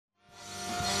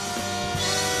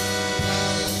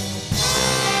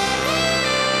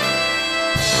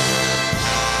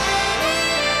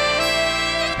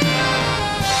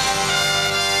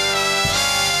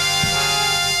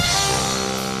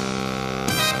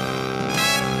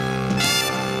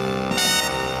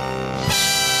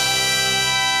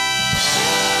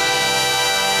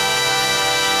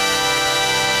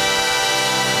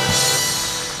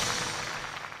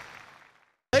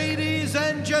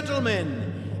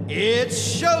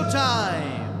It's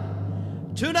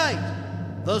showtime!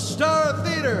 Tonight, the Star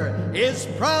Theater is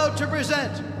proud to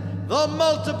present the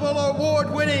multiple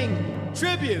award-winning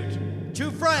tribute to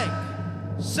Frank,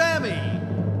 Sammy,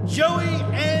 Joey,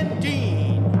 and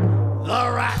Dean,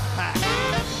 the Rat Pack.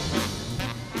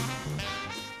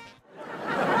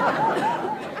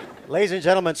 Ladies and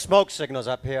gentlemen, smoke signals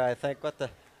up here, I think. What the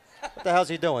hell's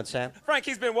he doing, Sam? Frank,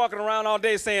 he's been walking around all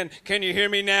day saying, "Can you hear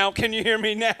me now? Can you hear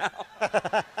me now?"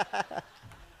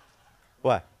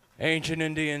 What? Ancient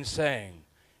Indians saying,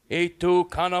 "Itu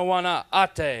kanawana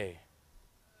ate."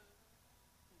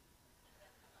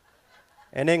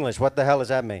 In English, what the hell does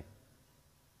that mean?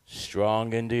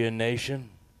 Strong Indian nation,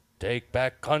 take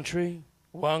back country,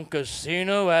 one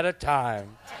casino at a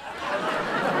time.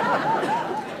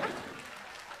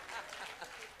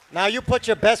 Now you put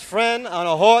your best friend on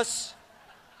a horse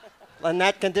in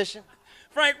that condition?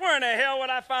 Frank, where in the hell would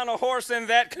I find a horse in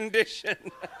that condition?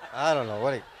 I don't know.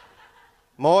 What?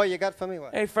 More you got for me?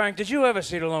 What? Hey, Frank, did you ever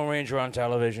see the Lone Ranger on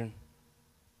television?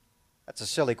 That's a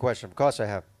silly question. Of course I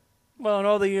have. Well, in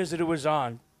all the years that it was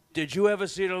on, did you ever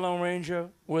see the Lone Ranger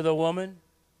with a woman?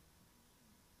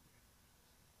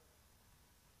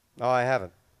 No, I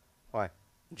haven't. Why?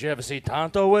 Did you ever see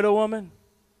Tonto with a woman?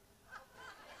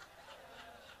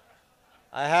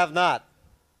 I have not.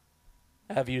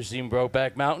 Have you seen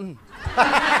Brokeback Mountain?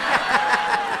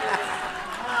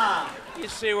 You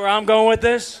see where I'm going with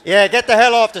this? Yeah, get the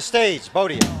hell off the stage,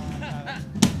 both of you. Come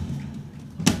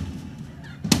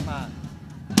on.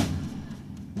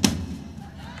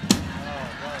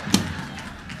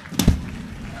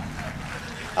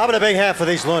 How about a big hand for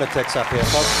these lunatics up here,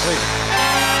 folks, please.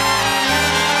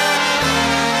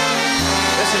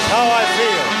 This is how I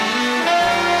feel.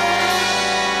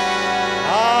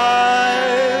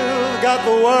 I've got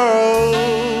the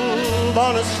world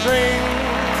on a string,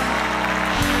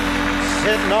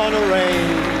 sitting on a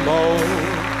rainbow.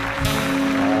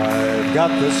 I've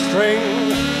got the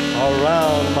string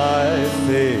around my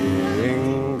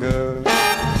finger.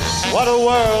 What a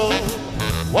world,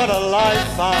 what a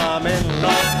life, I'm in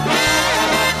love.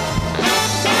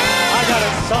 I got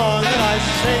a song that I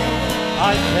sing,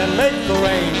 I can make the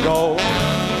rain go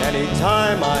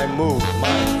anytime I move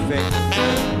my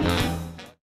finger.